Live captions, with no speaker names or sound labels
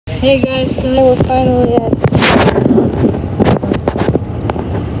Hey guys, today we're finally at school.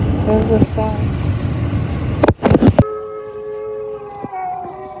 There's the sign.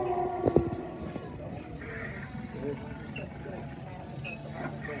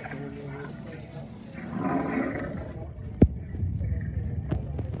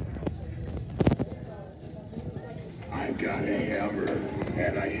 I've got a hammer,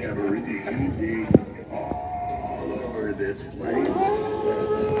 and I hammer the evening all over this place.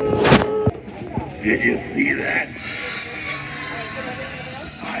 Did you see that?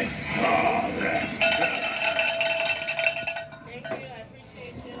 I saw that. Thank you, I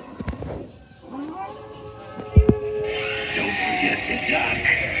appreciate you. Don't forget to duck,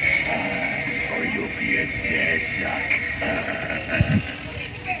 or you'll be a dead duck.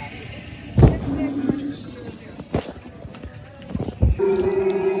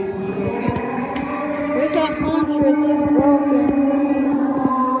 Where's that huntress? It's broken.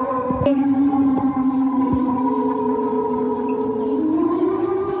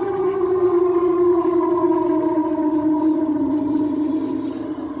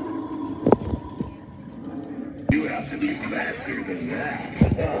 You have to be faster than that.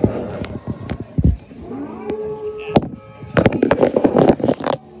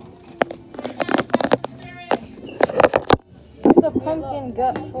 Where's the pumpkin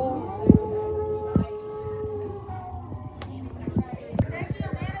gut for?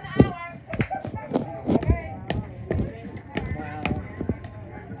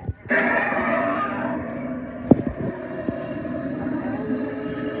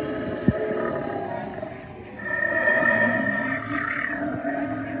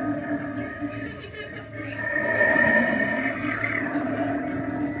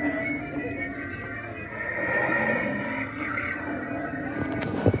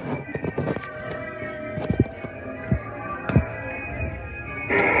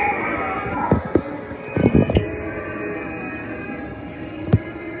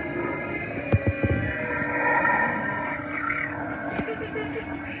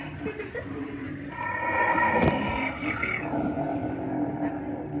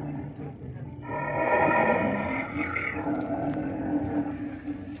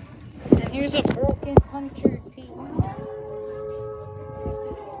 And here's a broken punctured piece.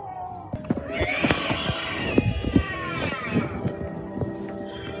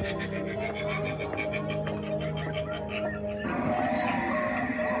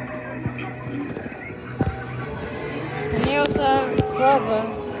 And they also have a rubber.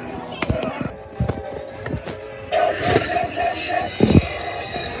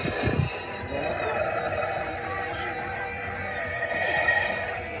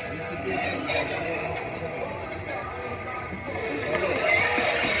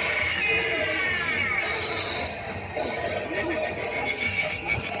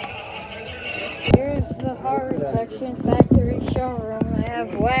 Here's the horror section, factory showroom. They have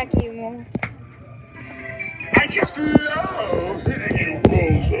wacky more. I just love hitting you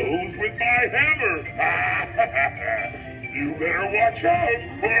bozos with my hammer. You better watch out,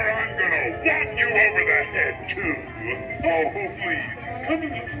 or I'm gonna whack you over the head, too. Oh, please, come a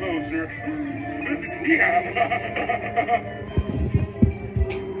little closer. Yeah.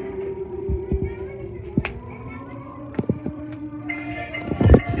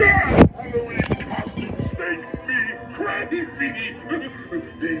 Halloween costumes make me crazy.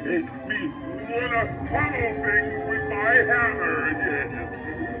 They make me wanna pummel things with my hammer again.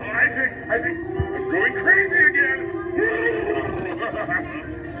 I think I'm going crazy again.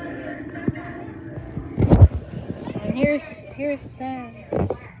 And here's Sam.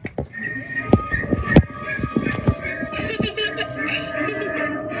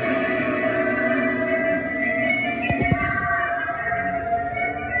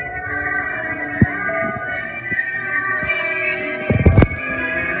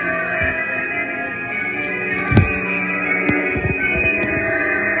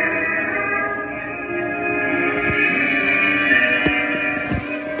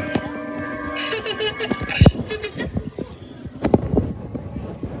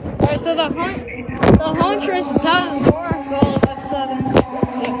 Alright, so the huntress does work all of a sudden. I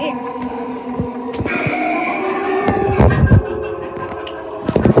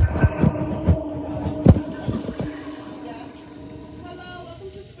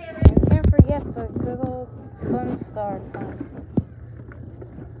can't forget the good old Sunstar pump.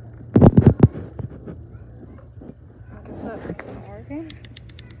 I guess that isn't working.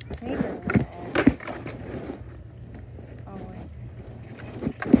 Maybe it won't work. Oh wait.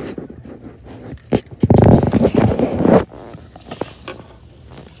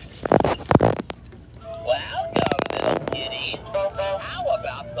 Welcome, little kitties. How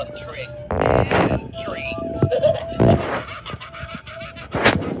about a trick and treat.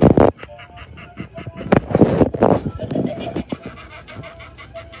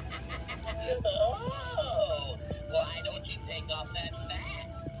 Oh, why don't you take off that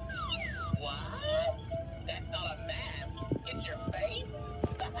mask? What? That's not a mask. It's your face?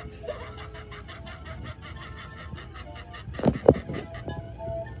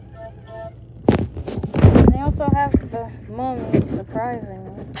 They also have the mummy, surprisingly.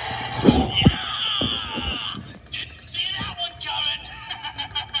 See that one coming?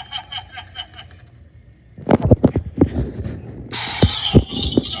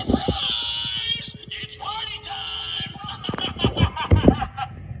 Surprise! It's party time!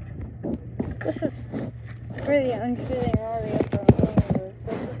 This is pretty unfitting already up on Hollywood,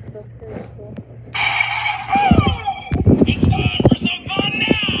 but this is still pretty cool. It's time for some fun now!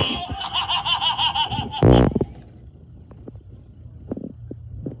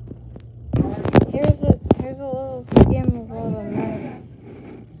 Here's a little skim of all the masks.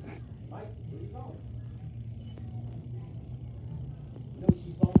 Mike, where you going? No,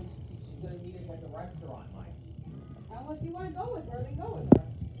 she's gonna meet us at the restaurant, Mike. Unless you want to go with her, then go with her.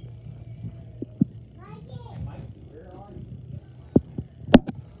 Mike, where are you?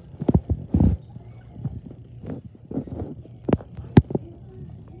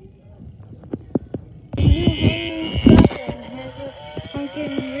 Here's this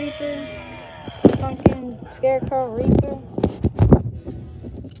pumpkin reaper, pumpkin scarecrow reaper.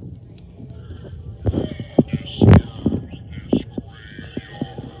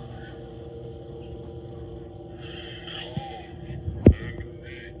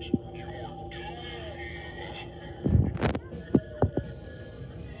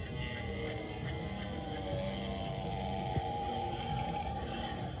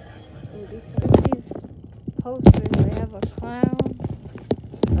 These posters, they have a clown,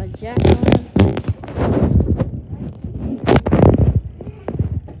 a jack-o'-lantern,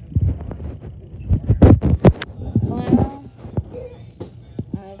 a clown,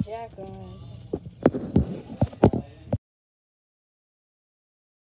 and a jack-o'-lantern.